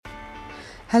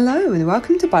Hello and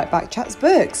welcome to Bite Back Chats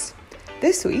Books.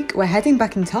 This week we're heading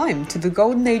back in time to the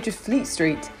golden age of Fleet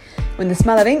Street, when the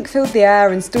smell of ink filled the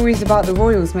air and stories about the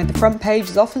royals made the front page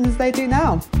as often as they do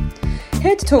now.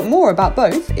 Here to talk more about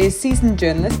both is seasoned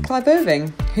journalist Clive Irving,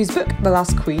 whose book The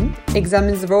Last Queen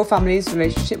examines the royal family's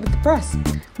relationship with the press.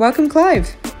 Welcome,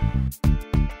 Clive.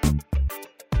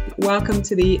 Welcome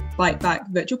to the Bite Back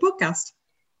virtual podcast.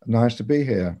 Nice to be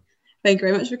here. Thank you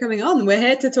very much for coming on. We're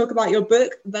here to talk about your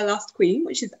book, The Last Queen,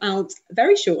 which is out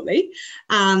very shortly.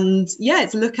 And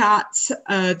it's a look at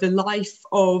the life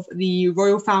of the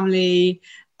royal family,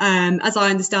 as I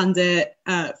understand it,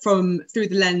 through the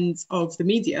lens of the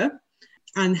media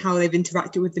and how they've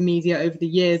interacted with the media over the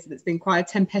years. It's been quite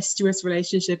a tempestuous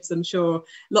relationship, as I'm sure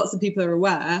lots of people are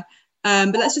aware.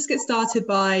 But let's just get started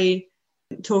by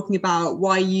talking about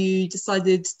why you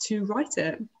decided to write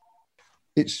it.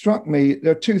 It struck me,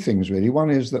 there are two things really. One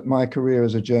is that my career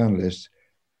as a journalist,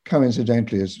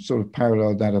 coincidentally, has sort of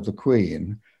paralleled that of the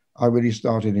Queen. I really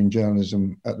started in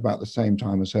journalism at about the same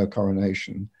time as her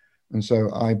coronation. And so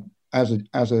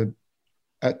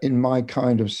in my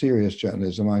kind of serious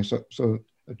journalism, I sort of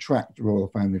tracked the royal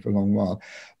family for a long while.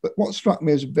 But what struck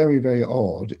me as very, very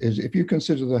odd is if you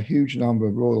consider the huge number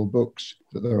of royal books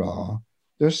that there are,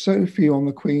 there's so few on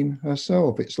the Queen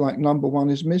herself. It's like number one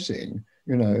is missing.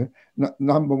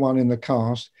 Number one in the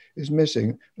cast is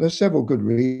missing. There's several good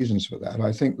reasons for that.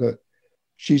 I think that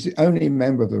she's the only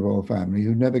member of the royal family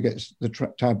who never gets the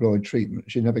tabloid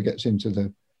treatment. She never gets into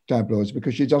the tabloids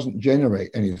because she doesn't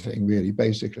generate anything really,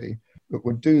 basically, that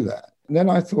would do that. And then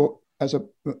I thought, as a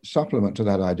supplement to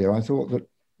that idea, I thought that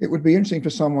it would be interesting for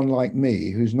someone like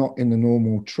me, who's not in the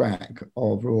normal track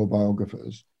of royal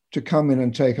biographers, to come in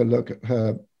and take a look at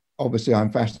her. Obviously,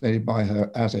 I'm fascinated by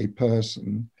her as a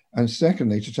person. And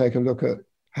secondly, to take a look at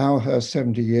how her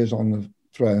 70 years on the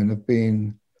throne have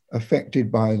been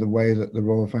affected by the way that the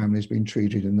royal family has been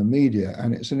treated in the media.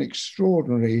 And it's an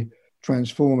extraordinarily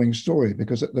transforming story,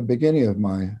 because at the beginning of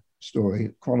my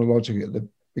story, chronologically at the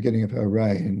beginning of her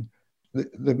reign,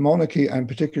 the monarchy and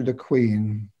particularly the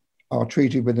Queen are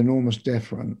treated with enormous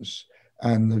deference.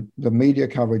 And the media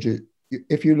coverage,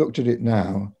 if you looked at it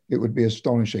now, it would be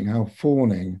astonishing how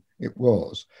fawning it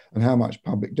was, and how much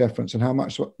public deference and how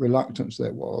much reluctance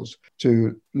there was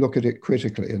to look at it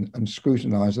critically and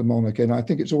scrutinize the monarchy. And I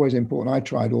think it's always important. I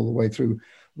tried all the way through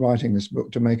writing this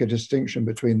book to make a distinction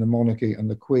between the monarchy and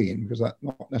the Queen, because that's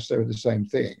not necessarily the same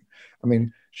thing. I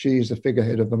mean, she's the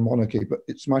figurehead of the monarchy, but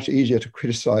it's much easier to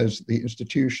criticize the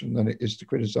institution than it is to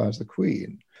criticize the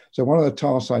Queen. So one of the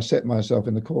tasks I set myself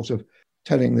in the course of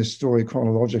telling this story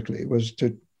chronologically was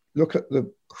to look at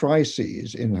the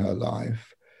crises in her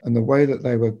life and the way that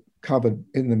they were covered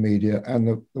in the media and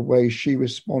the way she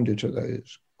responded to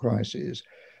those crises.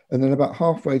 And then about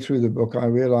halfway through the book, I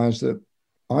realized that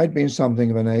I'd been something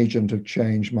of an agent of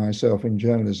change myself in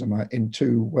journalism in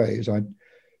two ways. I'd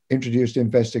introduced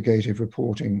investigative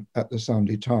reporting at the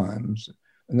Sunday Times,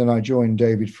 and then I joined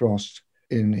David Frost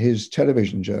in his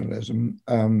television journalism,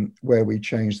 where we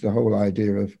changed the whole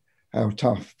idea of how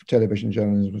tough television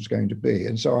journalism was going to be.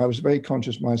 And so I was very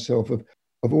conscious myself of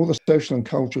all the social and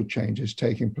cultural changes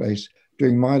taking place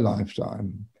during my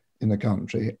lifetime in the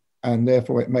country. And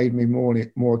therefore it made me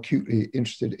more acutely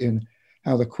interested in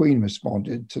how the Queen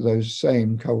responded to those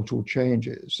same cultural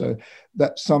changes. So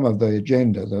that's some of the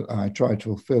agenda that I tried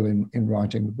to fulfill in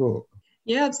writing the book.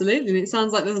 Yeah, absolutely. And it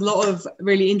sounds like there's a lot of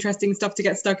really interesting stuff to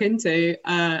get stuck into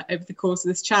over the course of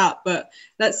this chat. But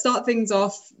let's start things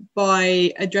off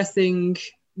by addressing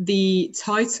the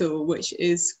title, which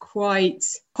is quite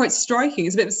striking.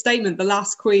 It's a bit of a statement, The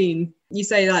Last Queen. You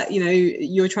say that,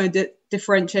 you're trying to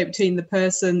differentiate between the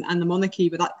person and the monarchy,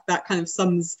 but that kind of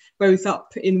sums both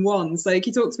up in one. So can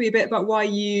you talk to me a bit about why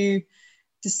you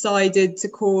decided to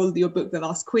call your book The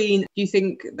Last Queen? Do you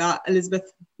think that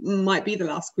Elizabeth might be the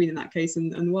last queen in that case,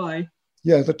 and why?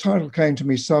 Yeah, the title came to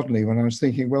me suddenly when I was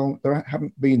thinking, well, there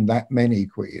haven't been that many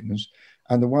queens.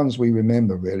 And the ones we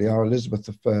remember really are Elizabeth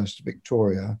I,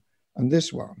 Victoria, and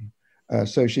this one.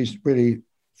 So she's really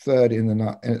third in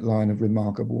the line of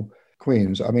remarkable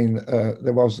queens. I mean,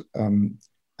 there was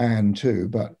Anne too,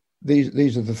 but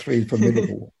these are the three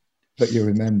formidable that you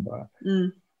remember.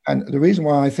 Mm. And the reason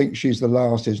why I think she's the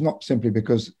last is not simply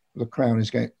because the crown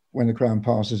when the crown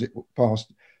passes, it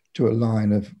passed to a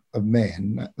line of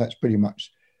men. That's pretty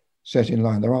much set in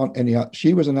line. There aren't any.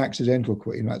 She was an accidental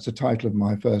queen. That's the title of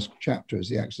my first chapter, is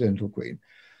The Accidental Queen.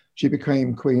 She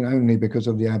became queen only because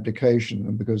of the abdication,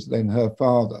 and because then her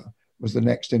father was the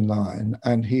next in line,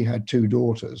 and he had two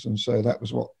daughters, and so that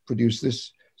was what produced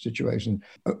this situation.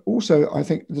 Also, I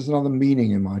think there's another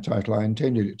meaning in my title I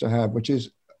intended it to have, which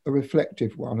is a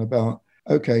reflective one about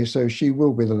okay, so she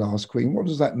will be the last queen. What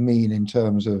does that mean in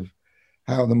terms of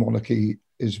how the monarchy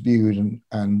is viewed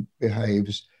and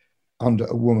behaves under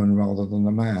a woman rather than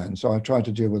a man? So I tried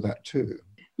to deal with that too.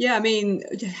 Yeah, I mean,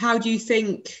 how do you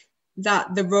think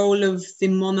that the role of the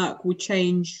monarch will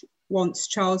change once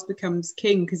Charles becomes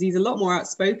king? Because he's a lot more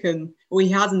outspoken, or he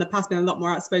has in the past been a lot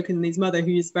more outspoken than his mother,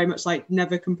 who is very much like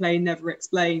never complain, never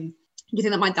explain. Do you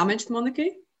think that might damage the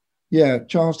monarchy? Yeah,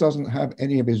 Charles doesn't have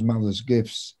any of his mother's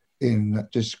gifts in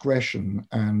discretion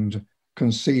and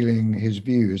concealing his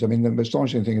views. I mean, the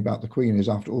astonishing thing about the Queen is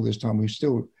after all this time, we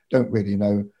still don't really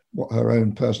know what her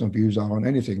own personal views are on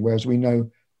anything, whereas we know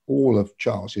all of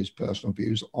Charles's personal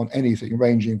views on anything,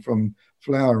 ranging from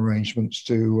flower arrangements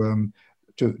to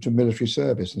military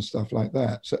service and stuff like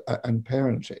that, so, and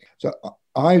parenting. So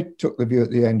I took the view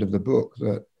at the end of the book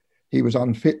that he was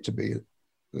unfit to be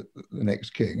the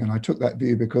next king, and I took that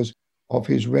view because of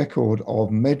his record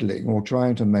of meddling or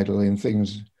trying to meddle in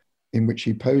things in which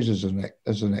he poses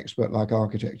as an expert, like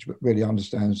architecture, but really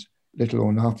understands little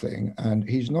or nothing. And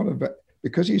he's not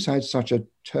because he's had such a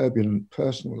turbulent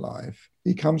personal life,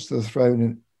 he comes to the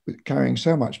throne carrying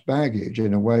so much baggage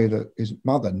in a way that his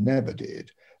mother never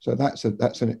did. So that's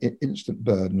an instant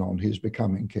burden on his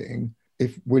becoming king.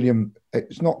 If William,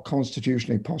 it's not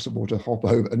constitutionally possible to hop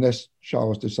over, unless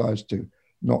Charles decides to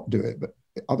not do it, but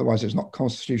otherwise it's not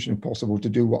constitutionally possible to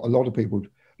do what a lot of people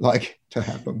like to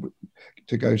happen,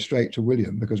 to go straight to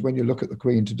William, because when you look at the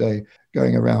Queen today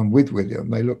going around with William,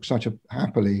 they look such a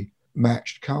happily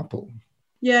matched couple.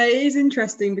 Yeah, it is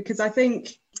interesting because I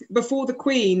think before the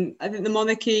Queen, I think the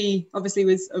monarchy obviously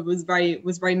was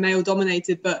very male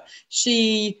dominated, but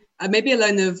she, maybe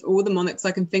alone of all the monarchs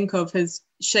I can think of, has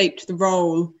shaped the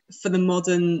role for the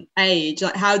modern age.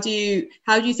 Like, how do you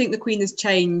think the Queen has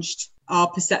changed our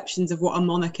perceptions of what a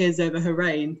monarch is over her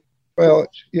reign? Well,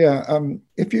 yeah,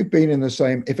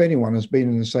 if anyone has been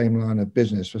in the same line of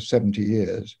business for 70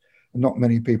 years, and not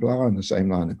many people are in the same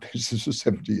line of business for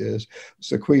 70 years.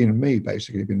 So Queen and me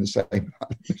basically have been in the same line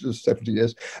of business for 70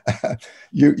 years.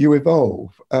 You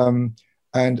evolve. And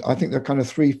I think there are kind of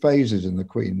three phases in the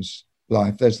Queen's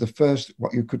life. There's the first,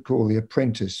 what you could call the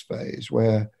apprentice phase,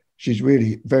 where she's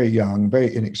really very young,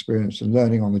 very inexperienced and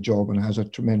learning on the job, and has a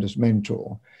tremendous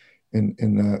mentor in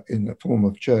the form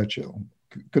of Churchill.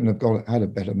 Couldn't have had a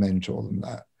better mentor than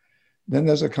that. Then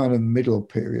there's a kind of middle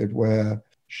period where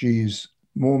she's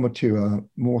more mature,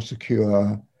 more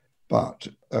secure, but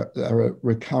there are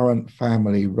recurrent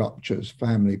family ruptures,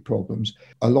 family problems.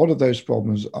 A lot of those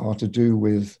problems are to do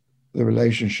with the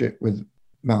relationship with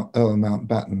Earl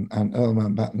Mountbatten and Earl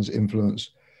Mountbatten's influence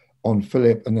on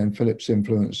Philip, and then Philip's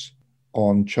influence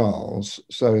on Charles.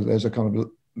 So there's a kind of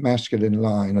masculine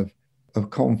line of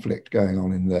conflict going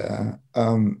on in there.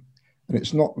 And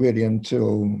it's not really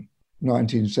until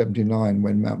 1979,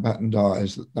 when Mountbatten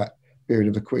dies, that period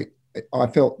of the Queen. I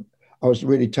felt I was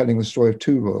really telling the story of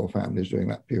two royal families during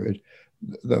that period,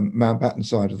 the Mountbatten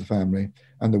side of the family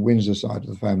and the Windsor side of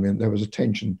the family. And there was a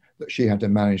tension that she had to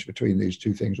manage between these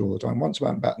two things all the time. Once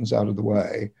Mountbatten's out of the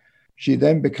way, she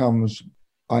then becomes,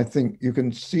 I think you can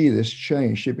see this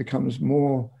change. She becomes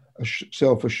more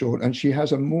self-assured, and she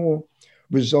has a more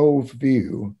resolved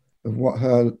view of what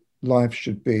her life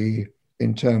should be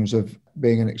in terms of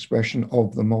being an expression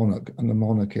of the monarch and the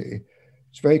monarchy.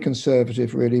 It's very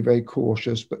conservative, really very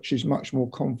cautious, but she's much more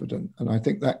confident. And I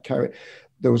think that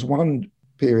there was one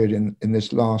period in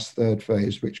this last third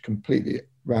phase which completely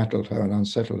rattled her and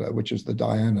unsettled her, which is the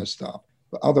Diana stuff.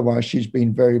 But otherwise, she's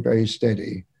been very, very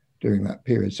steady during that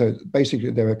period. So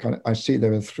basically, I see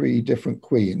there are three different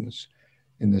queens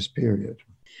in this period.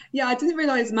 Yeah, I didn't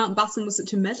realise Mountbatten was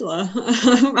such a meddler.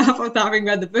 After having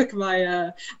read the book,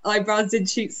 my eyebrows did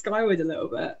shoot skyward a little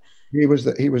bit. He was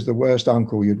the worst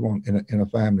uncle you'd want in a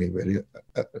family, really.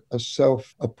 A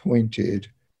self-appointed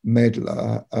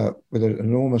meddler with an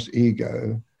enormous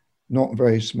ego, not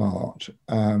very smart,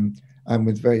 and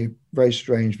with very, very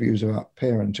strange views about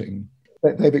parenting.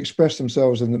 They've expressed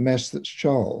themselves in the mess that's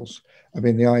Charles. I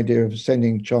mean, the idea of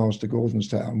sending Charles to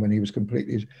Gordonstown when he was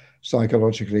completely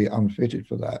psychologically unfitted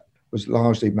for that was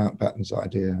largely Mountbatten's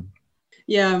idea.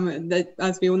 Yeah,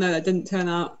 as we all know, that didn't turn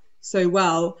out so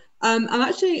well.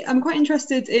 I'm quite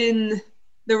interested in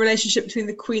the relationship between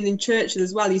the Queen and Churchill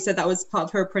as well. You said that was part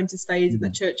of her apprentice phase, and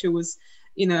that Churchill was,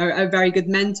 a very good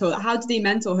mentor. How did he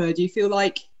mentor her? Do you feel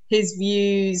like his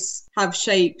views have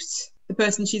shaped the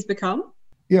person she's become?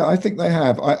 Yeah, I think they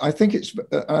have. I think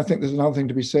there's another thing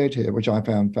to be said here, which I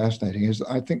found fascinating, is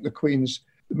that I think the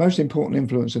most important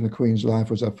influence in the Queen's life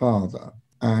was her father.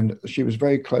 And she was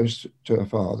very close to her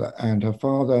father, and her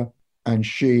father and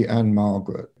she and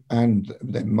Margaret and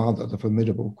their mother, the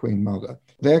formidable Queen Mother,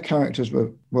 their characters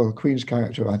were, well, the Queen's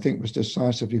character, I think, was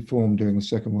decisively formed during the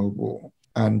Second World War.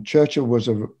 And Churchill was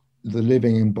the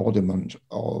living embodiment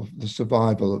of the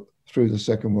survival through the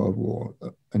Second World War.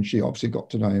 And she obviously got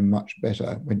to know him much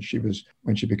better when she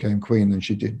became Queen than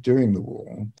she did during the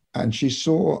war. And she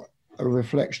saw a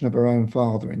reflection of her own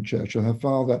father in Churchill.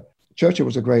 Churchill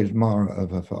was a great admirer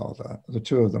of her father. The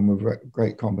two of them were a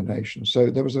great combination. So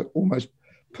there was an almost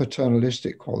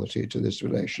paternalistic quality to this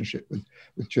relationship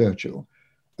with Churchill.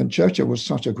 And Churchill was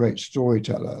such a great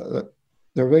storyteller that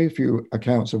there are very few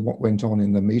accounts of what went on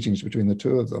in the meetings between the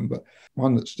two of them. But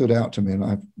one that stood out to me, and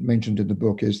I've mentioned in the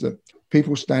book, is that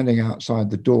people standing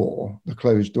outside the door, the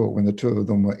closed door, when the two of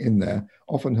them were in there,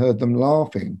 often heard them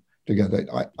laughing together.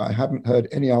 I haven't heard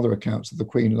any other accounts of the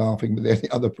Queen laughing with any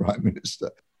other prime minister.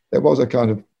 There was a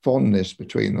kind of fondness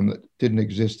between them that didn't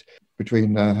exist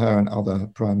between her and other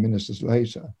prime ministers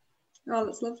later. Oh,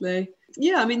 that's lovely.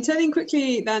 Yeah, I mean, turning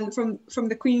quickly then from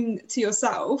the Queen to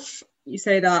yourself, you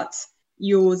say that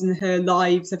yours and her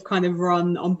lives have kind of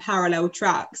run on parallel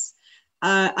tracks.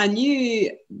 And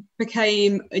you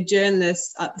became a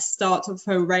journalist at the start of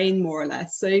her reign, more or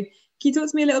less. So can you talk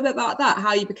to me a little bit about that,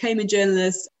 how you became a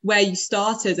journalist, where you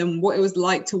started and what it was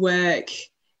like to work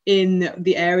in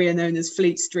the area known as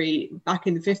Fleet Street back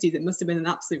in the 50s? It must have been an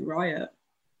absolute riot.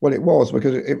 Well, it was,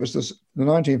 because it was the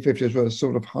 1950s were a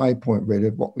sort of high point, really,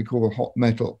 of what we call the hot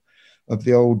metal of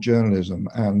the old journalism.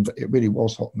 And it really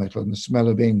was hot metal, and the smell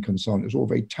of ink and so on. It was all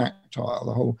very tactile.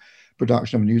 The whole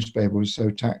production of a newspaper was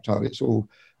so tactile. It's all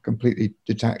completely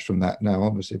detached from that now,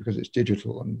 obviously, because it's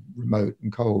digital and remote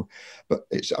and cold. But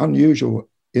it's unusual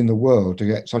in the world to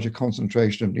get such a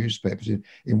concentration of newspapers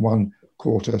in one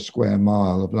quarter square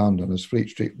mile of London, as Fleet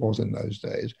Street was in those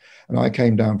days. And I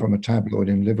came down from a tabloid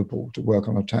in Liverpool to work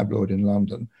on a tabloid in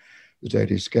London. The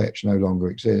Daily Sketch no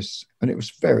longer exists. And it was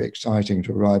very exciting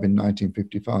to arrive in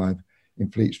 1955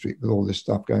 in Fleet Street with all this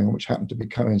stuff going on, which happened to be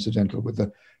coincidental with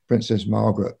the Princess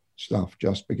Margaret stuff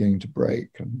just beginning to break.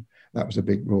 And that was a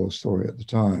big royal story at the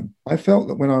time. I felt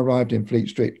that when I arrived in Fleet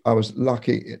Street, I was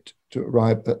lucky to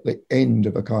arrive at the end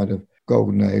of a kind of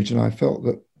golden age. And I felt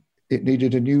that it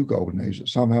needed a new golden age, that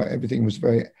somehow everything was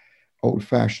very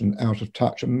old-fashioned, out of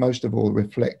touch, and most of all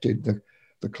reflected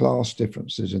the class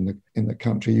differences in the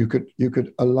country. You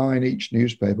could align each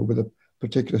newspaper with a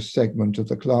particular segment of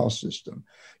the class system.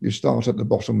 You start at the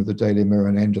bottom with the Daily Mirror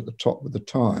and end at the top with the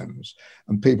Times,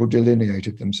 and people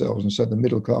delineated themselves. And so the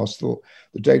middle class thought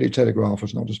the Daily Telegraph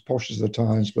was not as posh as the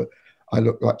Times, but I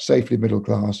looked like safely middle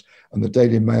class, and the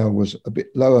Daily Mail was a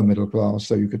bit lower middle class,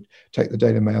 so you could take the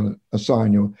Daily Mail and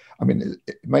assign your, I mean,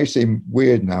 it may seem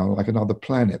weird now, like another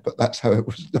planet, but that's how it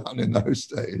was done in those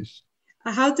days.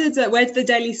 Where did the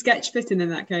Daily Sketch fit in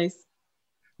that case?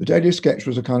 The Daily Sketch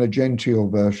was a kind of genteel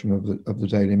version of the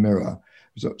Daily Mirror.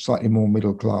 It was slightly more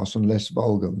middle class and less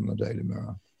vulgar than the Daily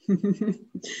Mirror.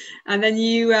 And then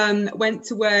you went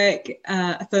to work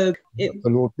for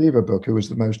Lord Beaverbrook, who was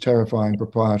the most terrifying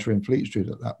proprietor in Fleet Street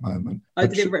at that moment. I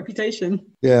did a reputation.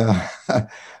 Yeah,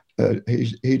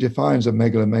 he defines a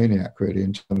megalomaniac, really,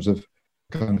 in terms of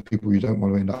kind of people you don't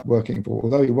want to end up working for,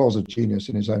 although he was a genius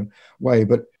in his own way.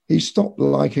 But he stopped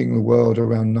liking the world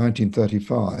around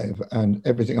 1935, and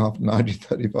everything after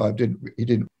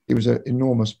 1935 he was an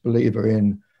enormous believer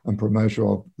in and promoter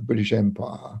of the British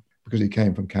Empire, because he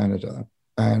came from Canada.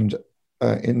 And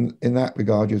in that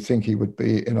regard, you'd think he would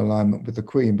be in alignment with the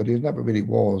Queen, but he never really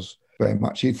was very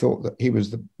much. He thought that he was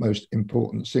the most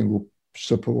important single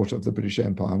supporter of the British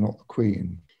Empire, not the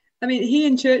Queen. I mean, he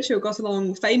and Churchill got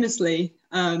along famously.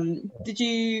 Did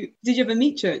you ever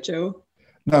meet Churchill?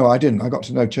 No, I didn't. I got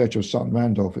to know Churchill's son,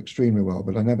 Randolph, extremely well,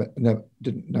 but I never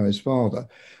didn't know his father.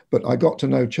 But I got to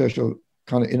know Churchill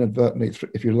kind of inadvertently,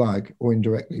 if you like, or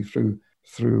indirectly through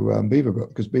Beaverbrook,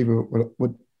 because Beaverbrook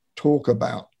would talk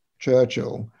about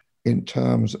Churchill in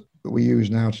terms that we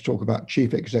use now to talk about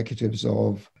chief executives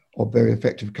of very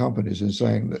effective companies, and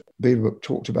saying that Beaverbrook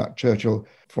talked about Churchill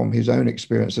from his own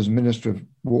experience as Minister of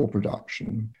War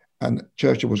Production. And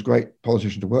Churchill was a great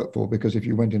politician to work for, because if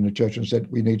you went into Churchill and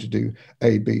said, we need to do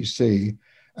ABC,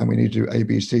 and we need to do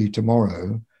ABC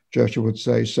tomorrow, Churchill would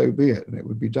say, so be it, and it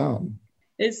would be done.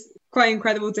 It's quite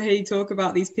incredible to hear you talk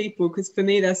about these people, because for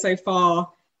me, they're so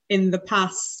far in the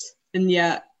past, and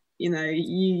yet, you know,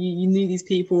 you knew these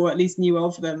people, or at least knew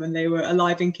of them, and they were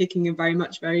alive and kicking and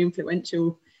very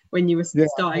influential when you were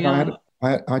starting out.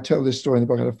 I tell this story in the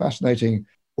book. I had a fascinating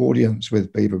audience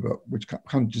with Beaverbrook, which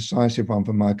kind of decisive one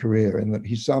for my career, in that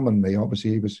he summoned me.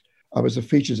 Obviously, I was a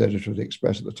features editor of the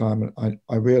Express at the time, and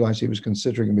I realized he was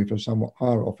considering me for a somewhat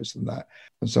higher office than that.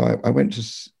 And so I went to,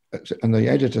 and the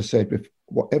editor said,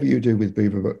 whatever you do with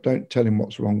Beaverbrook, don't tell him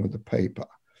what's wrong with the paper.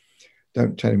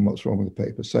 don't tell him what's wrong with the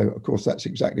paper. So, of course, that's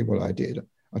exactly what I did.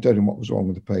 I told him what was wrong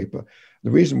with the paper.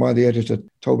 The reason why the editor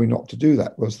told me not to do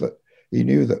that was that he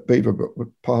knew that Beaverbrook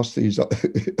would pass these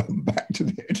back to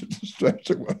the editor straight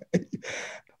away.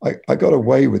 I got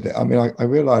away with it. I mean, I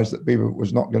realized that Beaverbrook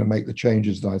was not going to make the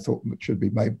changes that I thought should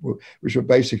be made, which were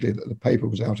basically that the paper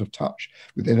was out of touch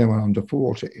with anyone under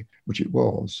 40, which it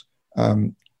was.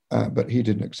 But he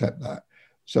didn't accept that.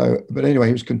 So, but anyway,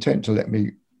 he was content to let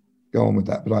me go on with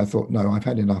that. But I thought, no, I've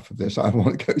had enough of this. I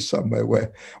want to go somewhere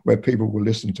where people will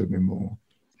listen to me more.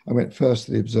 I went first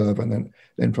to the Observer, and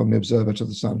then from the Observer to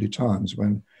the Sunday Times,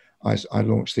 when I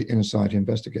launched the Insight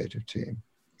investigative team.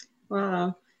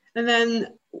 Wow. And then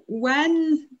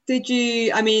when did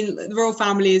you, I mean, the royal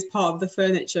family is part of the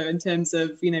furniture in terms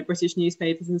of, you know, British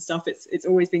newspapers and stuff. It's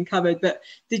always been covered. But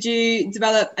did you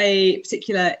develop a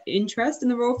particular interest in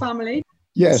the royal family?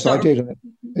 Yes, I did.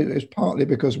 It's partly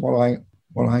because what I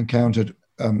encountered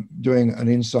doing an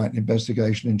Insight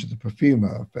investigation into the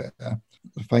Perfumer affair,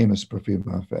 the famous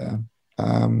Perfumer affair,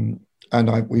 and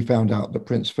we found out that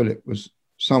Prince Philip was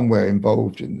somewhere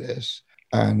involved in this,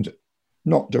 and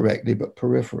not directly but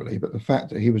peripherally. But the fact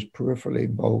that he was peripherally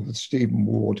involved with Stephen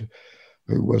Ward,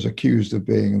 who was accused of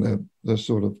being the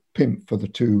sort of pimp for the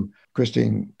two,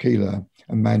 Christine Keeler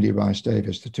and Mandy Rice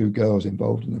Davis, the two girls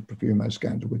involved in the Profumo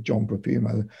scandal with John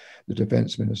Profumo, the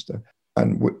defence minister.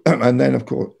 And then, of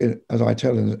course, as I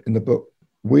tell in the book,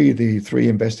 we, the three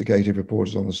investigative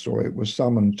reporters on the story, were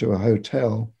summoned to a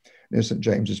hotel near St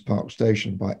James's Park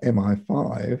Station by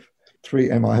MI5, three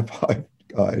MI5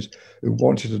 guys who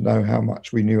wanted to know how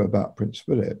much we knew about Prince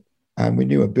Philip. And we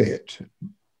knew a bit,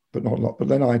 but not a lot. But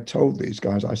then I told these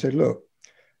guys, I said, look,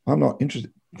 I'm not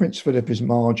interested. Prince Philip is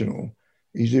marginal.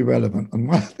 He's irrelevant. And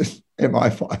one of the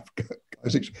MI5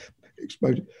 guys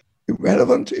exploded.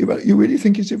 Irrelevant? You really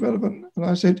think he's irrelevant? And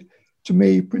I said, to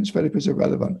me, Prince Philip is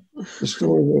irrelevant. The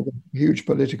story of a huge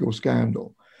political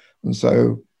scandal. And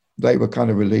so they were kind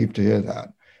of relieved to hear that.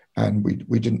 And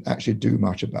we didn't actually do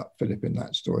much about Philip in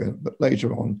that story. But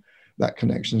later on, that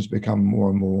connection has become more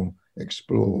and more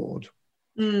explored.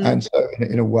 And so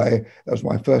in a way, that was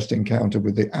my first encounter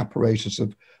with the apparatus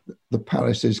of the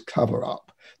palace's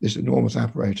cover-up, this enormous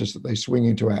apparatus that they swing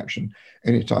into action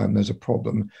anytime there's a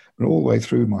problem. And all the way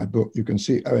through my book, you can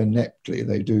see how ineptly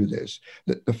they do this.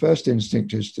 That the first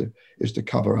instinct is to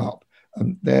cover up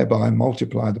and thereby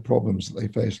multiply the problems that they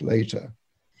face later.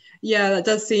 Yeah, that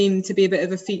does seem to be a bit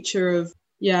of a feature of,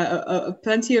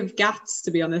 plenty of gaps,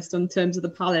 to be honest, in terms of the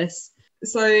palace.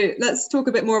 So let's talk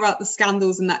a bit more about the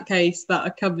scandals in that case that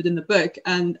are covered in the book.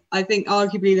 And I think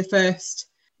arguably the first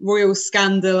royal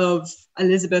scandal of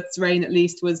Elizabeth's reign, at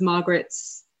least, was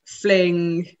Margaret's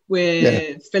fling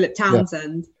with Philip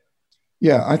Townsend.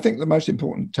 Yeah, I think the most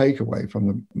important takeaway from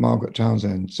the Margaret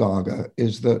Townsend saga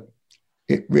is that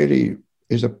it really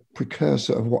is a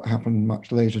precursor of what happened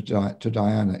much later to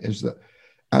Diana, is that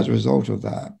as a result of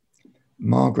that,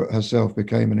 Margaret herself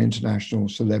became an international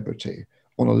celebrity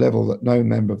on a level that no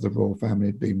member of the royal family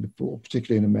had been before,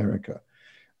 particularly in America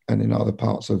and in other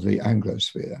parts of the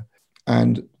Anglosphere.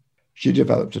 And she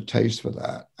developed a taste for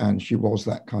that, and she was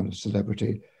that kind of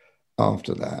celebrity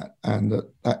after that. And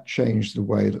that changed the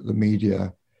way that the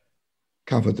media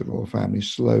covered the royal family.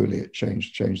 Slowly it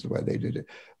changed the way they did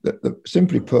it.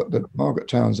 Simply put, the Margaret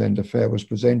Townsend affair was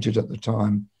presented at the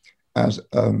time as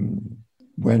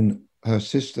when her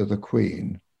sister, the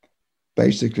Queen,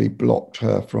 basically blocked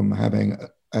her from having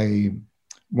a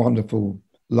wonderful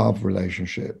love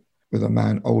relationship with a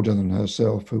man older than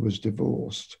herself who was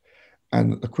divorced.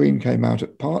 And the Queen came out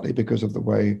partly because of the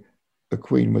way the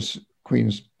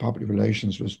Queen's public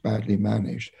relations was badly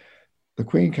managed. The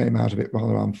Queen came out of it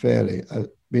rather unfairly,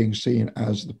 being seen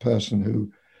as the person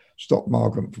who stopped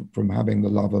Margaret from having the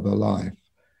love of her life.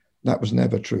 That was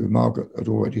never true. Margaret had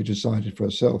already decided for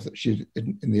herself that she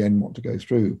didn't, in the end, want to go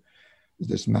through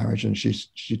this marriage, and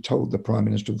she told the Prime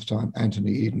Minister of the time,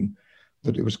 Anthony Eden,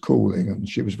 that it was cooling, and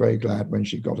she was very glad when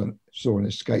she saw an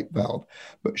escape valve.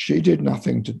 But she did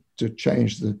nothing to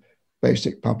change the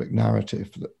basic public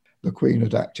narrative that the Queen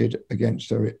had acted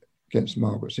against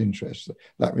Margaret's interests.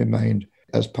 That remained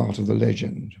as part of the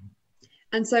legend.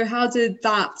 And so how did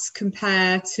that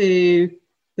compare to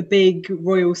the big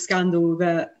royal scandal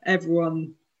that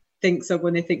everyone thinks of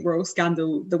when they think royal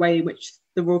scandal, the way in which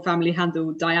the royal family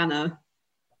handled Diana?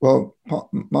 Well,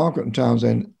 Margaret and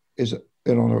Townsend is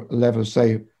on a level,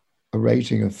 say, a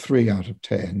rating of 3 out of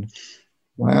 10.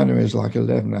 Diana is like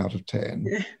 11 out of 10.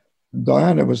 Yeah.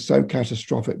 Diana was so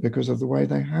catastrophic because of the way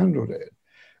they handled it.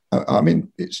 I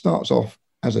mean, it starts off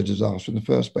as a disaster in the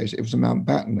first place. It was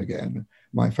Mountbatten again,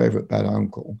 my favourite bad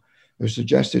uncle, who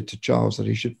suggested to Charles that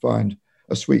he should find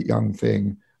a sweet young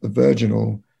thing a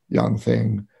virginal young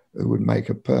thing who would make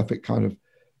a perfect kind of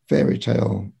fairy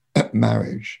tale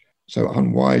marriage. So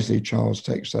unwisely, Charles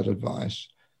takes that advice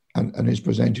and is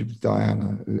presented with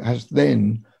Diana, who has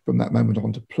then, from that moment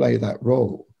on, to play that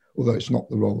role, although it's not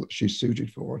the role that she's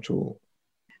suited for at all.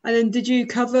 And then did you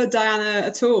cover Diana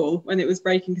at all when it was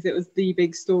breaking? Because it was the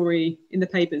big story in the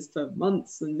papers for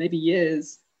months and maybe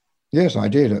years. Yes, I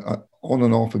did, on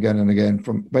and off again and again,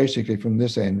 from basically from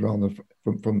this end, rather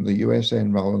from the US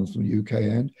end rather than from the UK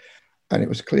end. And it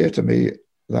was clear to me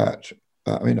that,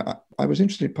 I was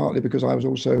interested partly because I was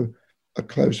also a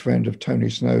close friend of Tony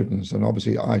Snowdon's. And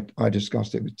obviously I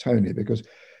discussed it with Tony because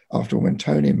after all, when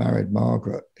Tony married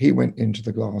Margaret, he went into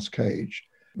the glass cage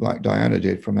like Diana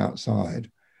did from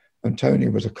outside. And Tony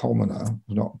was a commoner,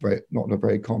 not a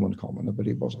very common commoner, but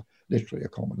he was literally a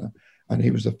commoner. And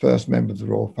he was the first member of the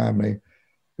royal family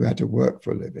who had to work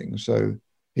for a living. So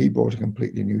he brought a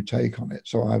completely new take on it.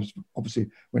 So I was obviously,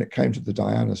 when it came to the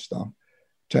Diana stuff,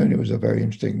 Tony was a very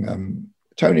interesting,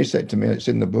 Tony said to me, it's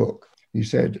in the book, he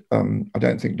said, I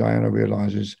don't think Diana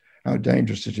realizes how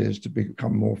dangerous it is to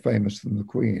become more famous than the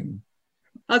Queen.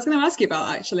 I was going to ask you about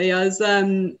that, actually. I was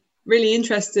really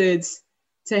interested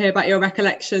to hear about your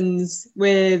recollections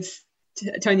with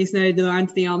Tony Snowdon or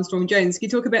Anthony Armstrong-Jones. Can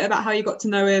you talk a bit about how you got to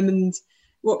know him and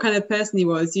what kind of person he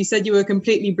was? You said you were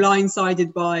completely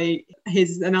blindsided by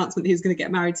his announcement he was going to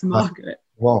get married to Margaret.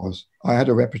 I had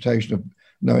a reputation of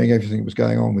knowing everything that was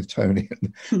going on with Tony.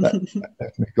 that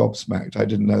left me gobsmacked. I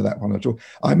didn't know that one at all.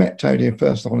 I met Tony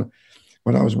first on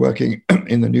when I was working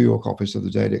in the New York office of the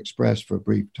Daily Express for a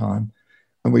brief time.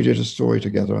 And we did a story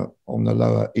together on the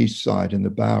Lower East Side in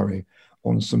the Bowery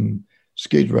on some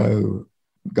Skid Row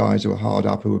guys who were hard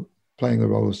up who were playing the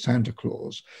role of Santa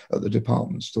Claus at the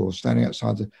department store, standing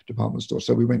outside the department store.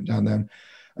 So we went down there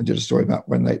and did a story about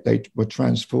when they were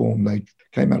transformed. They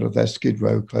came out of their Skid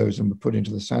Row clothes and were put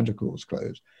into the Santa Claus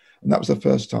clothes. And that was the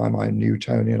first time I knew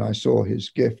Tony, and I saw his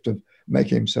gift of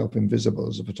making himself invisible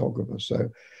as a photographer. So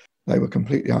they were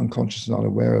completely unconscious and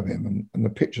unaware of him, and the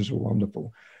pictures were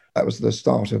wonderful. That was the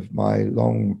start of my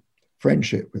long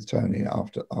friendship with Tony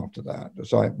after that.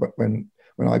 So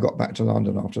when I got back to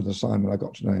London after the assignment, I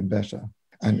got to know him better.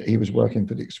 And he was working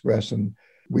for the Express, and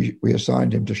we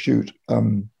assigned him to shoot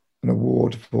an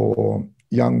award for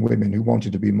young women who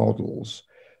wanted to be models,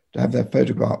 to have their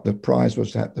photograph. The prize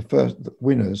was to have the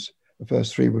winners, the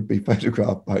first three would be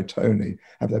photographed by Tony,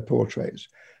 have their portraits.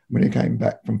 When he came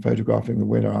back from photographing the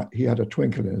winner, he had a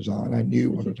twinkle in his eye, and I knew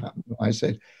what had happened. I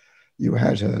said, "You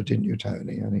had her, didn't you,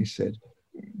 Tony?" And he said,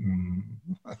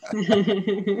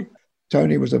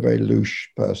 Tony was a very louche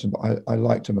person, but I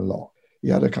liked him a lot. He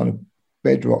had a kind of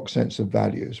bedrock sense of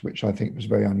values, which I think was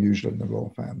very unusual in the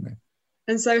royal family.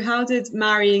 And so how did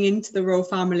marrying into the royal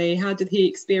family, how did he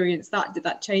experience that? Did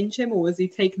that change him, or was he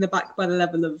taken aback by the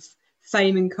level of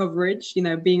fame and coverage,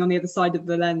 being on the other side of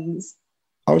the lens?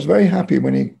 I was very happy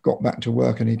when he got back to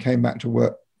work, and he came back to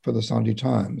work for the Sunday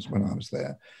Times when I was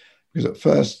there. Because at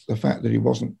first, the fact that he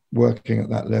wasn't working at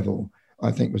that level,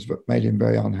 I think made him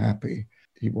very unhappy.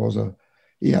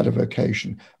 He had a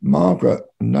vocation. Margaret,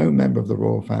 no member of the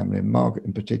royal family, and Margaret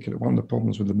in particular, one of the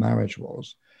problems with the marriage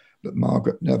was that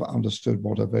Margaret never understood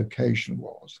what a vocation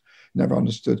was, never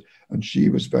understood. And she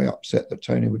was very upset that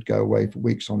Tony would go away for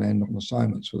weeks on end on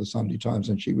assignments for the Sunday Times,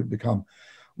 and she would become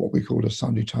what we called a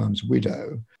Sunday Times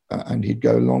widow. And he'd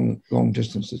go long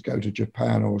distances, go to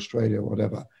Japan or Australia or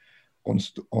whatever,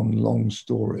 on long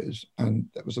stories. And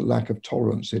there was a lack of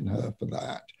tolerance in her for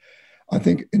that. I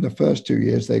think in the first 2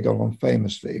 years they got on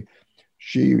famously.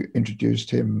 She introduced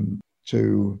him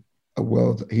to a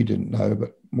world that he didn't know,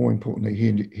 but more importantly, he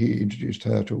introduced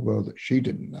her to a world that she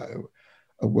didn't know,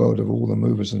 a world of all the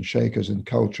movers and shakers in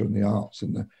culture and the arts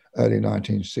in the early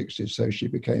 1960s. So she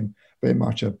became very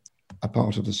much a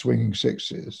part of the swinging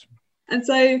 60s. And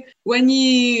so when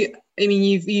you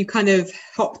kind of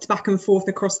hopped back and forth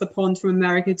across the pond from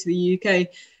America to the UK,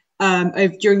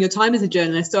 during your time as a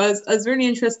journalist. So I was really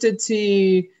interested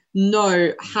to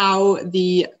know how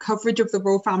the coverage of the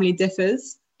royal family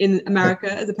differs in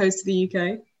America as opposed to the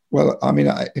UK. Well,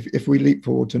 if we leap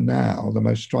forward to now, the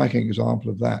most striking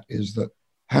example of that is that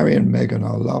Harry and Meghan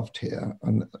are loved here.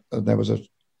 And there was an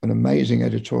amazing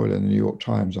editorial in the New York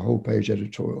Times, a whole page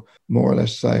editorial, more or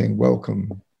less saying,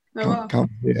 welcome, come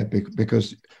here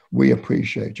because we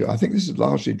appreciate you. I think this is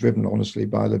largely driven, honestly,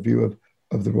 by the view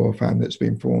of the royal family that's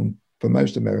been formed for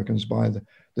most Americans by the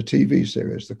TV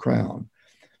series, The Crown.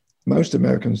 Most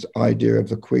Americans' idea of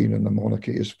the Queen and the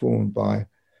monarchy is formed by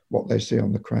what they see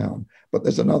on The Crown. But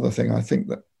there's another thing. I think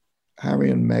that Harry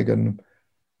and Meghan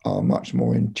are much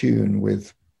more in tune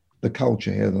with the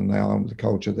culture here than they are with the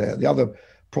culture there. The other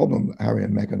problem that Harry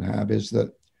and Meghan have is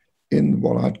that in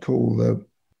what I'd call the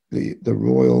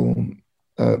royal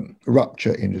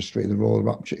rupture industry, the royal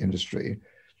rupture industry.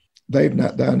 They're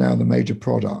now the major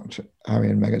product, Harry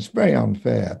and Meghan. It's very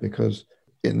unfair because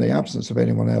in the absence of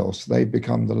anyone else, they've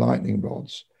become the lightning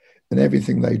rods, and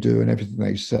everything they do and everything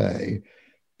they say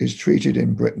is treated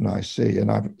in Britain, I see,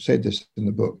 and I've said this in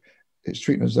the book, it's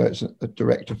treated as though it's a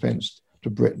direct offence to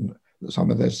Britain. There's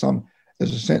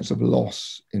a sense of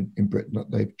loss in Britain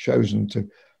that they've chosen to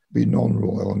be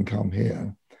non-royal and come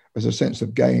here. There's a sense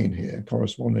of gain here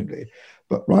correspondingly.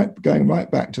 But going right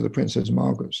back to the Princess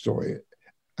Margaret story,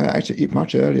 actually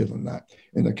much earlier than that,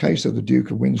 in the case of the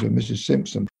Duke of Windsor and Mrs.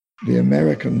 Simpson, the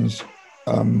Americans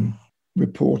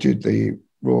reported the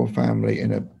royal family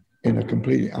in a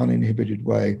completely uninhibited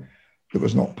way that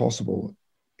was not possible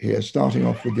here, starting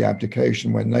off with the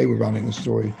abdication when they were running the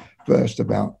story first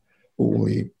about all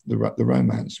the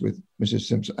romance with Mrs.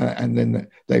 Simpson, and then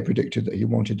they predicted that he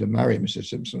wanted to marry Mrs.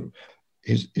 Simpson.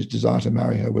 His desire to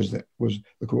marry her was the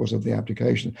cause of the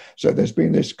abdication. So there's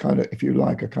been this kind of, if you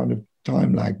like, a kind of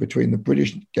time lag between the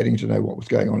British getting to know what was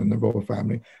going on in the royal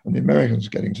family and the Americans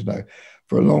getting to know.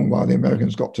 For a long while, the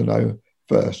Americans got to know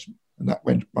first, and that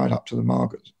went right up to the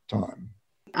Margaret time.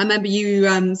 I remember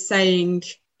you saying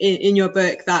in your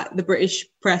book that the British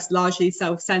press largely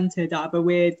self-centred out of a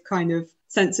weird kind of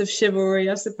sense of chivalry,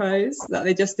 I suppose, that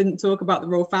they just didn't talk about the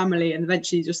royal family, and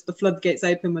eventually just the floodgates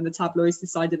opened when the tabloids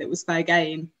decided it was fair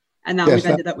game. And now we've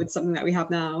ended up with something that we have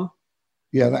now.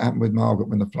 Yeah, that happened with Margaret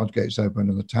when the floodgates opened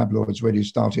and the tabloids really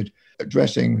started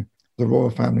addressing the royal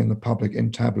family and the public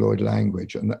in tabloid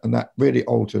language. And that really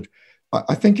altered.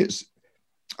 I think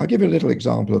I'll give you a little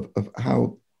example of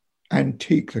how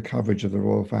antique the coverage of the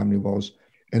royal family was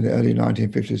in the early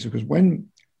 1950s, because when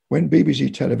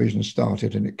BBC television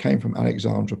started and it came from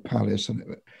Alexandra Palace,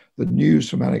 and the news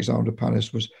from Alexandra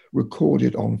Palace was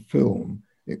recorded on film.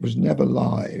 It was never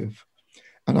live.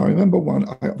 And I remember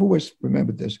I've always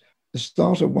remembered this, the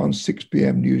start of one 6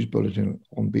 p.m. news bulletin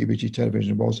on BBC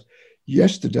television was,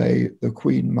 "Yesterday, the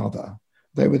Queen Mother."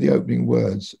 They were the opening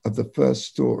words of the first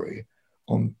story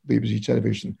on BBC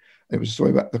television. It was a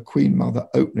story about the Queen Mother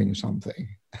opening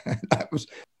something.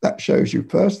 That shows you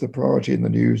first the priority in the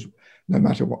news, no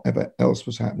matter whatever else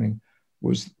was happening,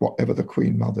 was whatever the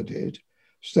Queen Mother did.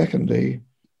 Secondly,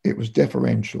 it was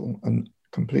deferential and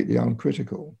completely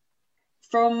uncritical.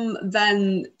 From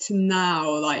then to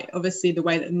now, like obviously the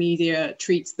way that media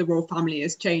treats the royal family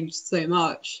has changed so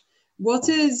much. What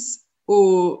do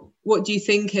you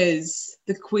think is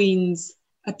the Queen's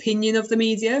opinion of the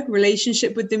media,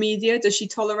 relationship with the media? Does she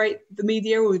tolerate the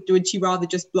media, or would she rather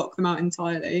just block them out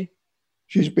entirely?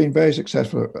 She's been very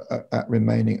successful at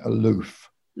remaining aloof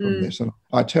from this. And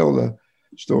I tell the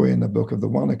story in the book of the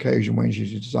one occasion when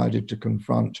she decided to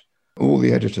confront all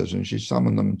the editors, and she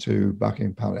summoned them to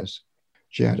Buckingham Palace.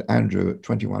 She had Andrew,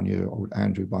 21-year-old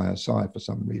Andrew, by her side for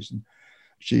some reason.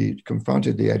 She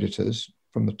confronted the editors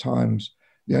from the Times.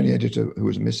 The only editor who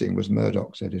was missing was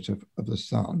Murdoch's editor of The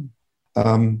Sun.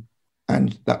 And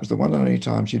that was the one and only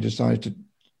time she decided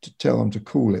to tell them to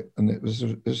cool it. And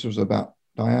this was about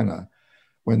Diana,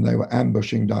 when they were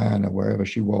ambushing Diana wherever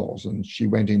she was. And she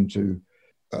went into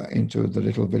the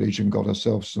little village and got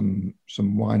herself some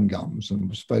wine gums and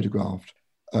was photographed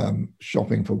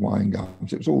shopping for wine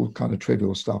gums. It was all kind of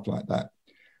trivial stuff like that.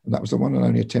 And that was the one and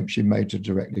only attempt she made to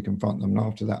directly confront them. And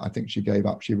after that, I think she gave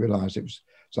up. She realized it was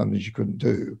something she couldn't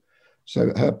do.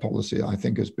 So her policy, I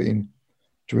think, has been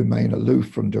to remain aloof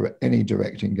from any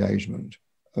direct engagement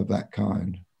of that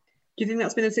kind. Do you think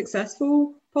that's been a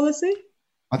successful policy?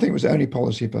 I think it was the only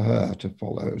policy for her to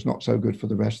follow. It was not so good for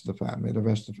the rest of the family.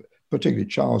 Particularly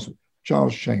Charles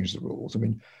changed the rules. I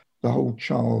mean, the whole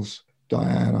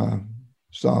Charles-Diana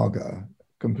saga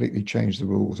completely changed the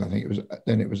rules. I think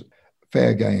it was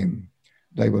fair game.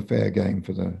 They were fair game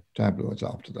for the tabloids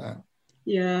after that.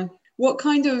 Yeah. What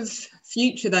kind of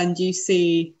future then do you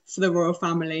see for the royal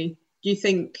family? Do you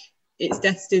think it's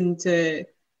destined to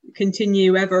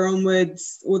continue ever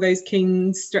onwards, all those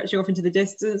kings stretching off into the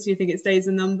distance? Do you think it stays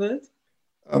unnumbered?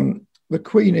 The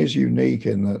Queen is unique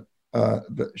in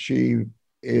that she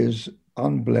is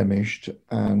unblemished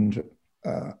and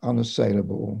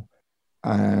unassailable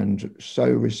and so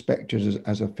respected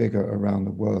as a figure around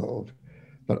the world.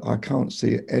 But I can't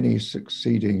see any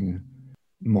succeeding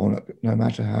monarch, no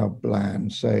matter how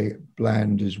bland, say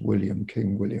bland is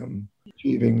King William,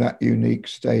 achieving that unique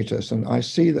status. And I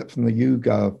see that from the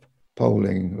YouGov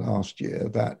polling last year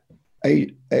that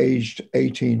aged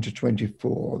 18 to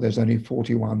 24, there's only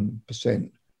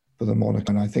 41% for the monarch.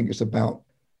 And I think it's about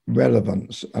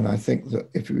relevance. And I think that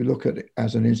if you look at it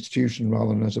as an institution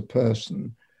rather than as a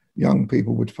person, young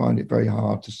people would find it very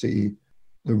hard to see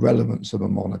the relevance of a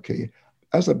monarchy.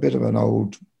 As a bit of an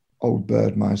old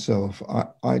bird myself,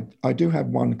 I do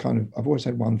have I've always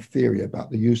had one theory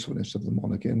about the usefulness of the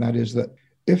monarchy, and that is that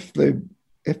if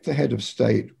the head of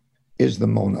state is the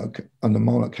monarch and the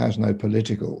monarch has no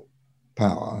political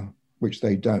power, which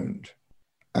they don't,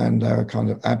 and they're a kind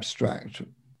of abstract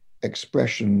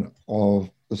expression of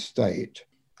the state,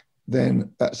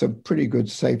 then that's a pretty good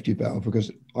safety valve,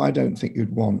 because I don't think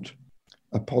you'd want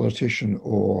a politician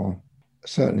or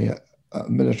certainly a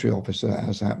military officer,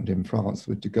 as happened in France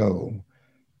with de Gaulle,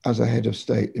 as a head of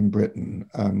state in Britain.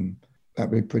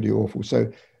 That'd be pretty awful.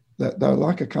 So they're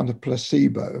like a kind of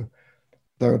placebo.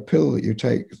 They're a pill that you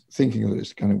take thinking that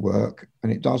it's going to work,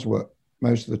 and it does work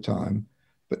most of the time.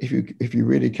 But if you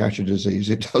really catch a disease,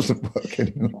 it doesn't work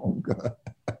any longer.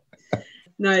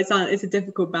 No, it's a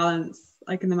difficult balance,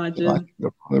 I can imagine. One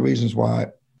of the reasons why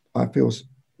I feel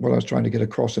what I was trying to get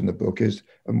across in the book is,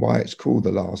 and why it's called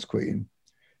The Last Queen,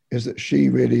 is that she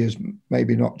really is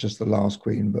maybe not just the last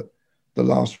queen, but the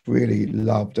last really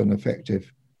loved and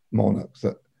effective monarch,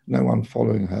 that no one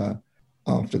following her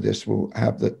after this will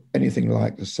have anything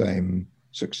like the same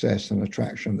success and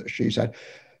attraction that she's had.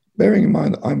 Bearing in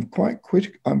mind that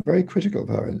I'm very critical of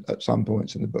her at some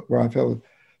points in the book, where I felt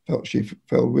she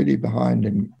fell really behind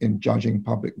in judging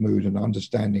public mood and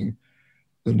understanding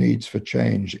the needs for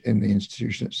change in the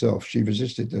institution itself. She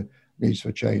resisted the needs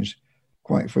for change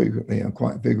quite frequently and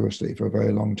quite vigorously for a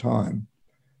very long time.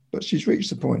 But she's reached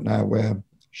the point now where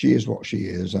she is what she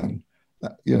is, and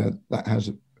that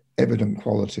has evident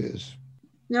qualities.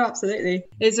 No, absolutely.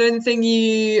 Is there anything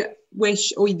you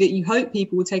wish or that you hope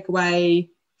people will take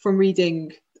away from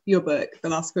reading your book, The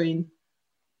Last Queen?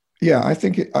 Yeah, I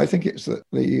think it's that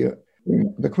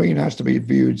the Queen has to be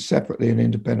viewed separately and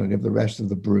independently of the rest of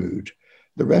the brood.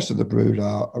 The rest of the brood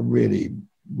are a really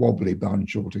wobbly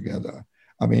bunch altogether.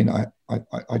 I mean,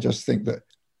 I just think that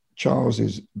Charles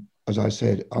is, as I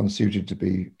said, unsuited to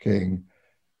be king.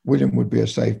 William would be a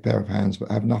safe pair of hands,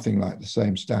 but have nothing like the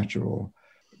same stature or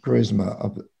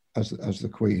charisma as the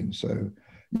Queen. So,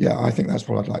 yeah, I think that's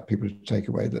what I'd like people to take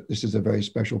away, that this is a very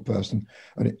special person,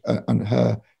 and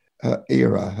her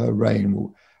era, her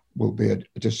reign will be a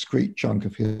discrete chunk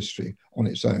of history on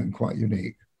its own, quite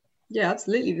unique. Yeah,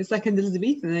 absolutely. The second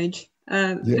Elizabethan age.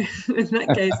 In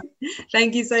that case,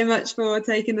 thank you so much for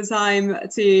taking the time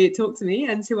to talk to me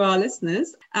and to our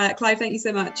listeners. Clive, thank you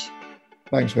so much.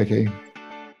 Thanks, Vicky.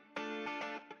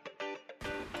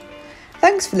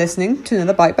 Thanks for listening to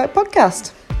another Bite Back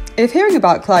podcast. If hearing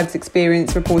about Clive's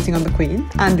experience reporting on the Queen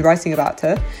and writing about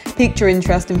her piqued your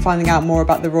interest in finding out more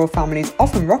about the royal family's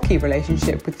often rocky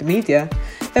relationship with the media,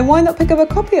 then why not pick up a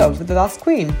copy of The Last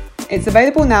Queen? It's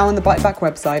available now on the Bite Back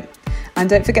website. And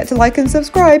don't forget to like and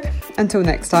subscribe. Until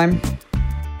next time.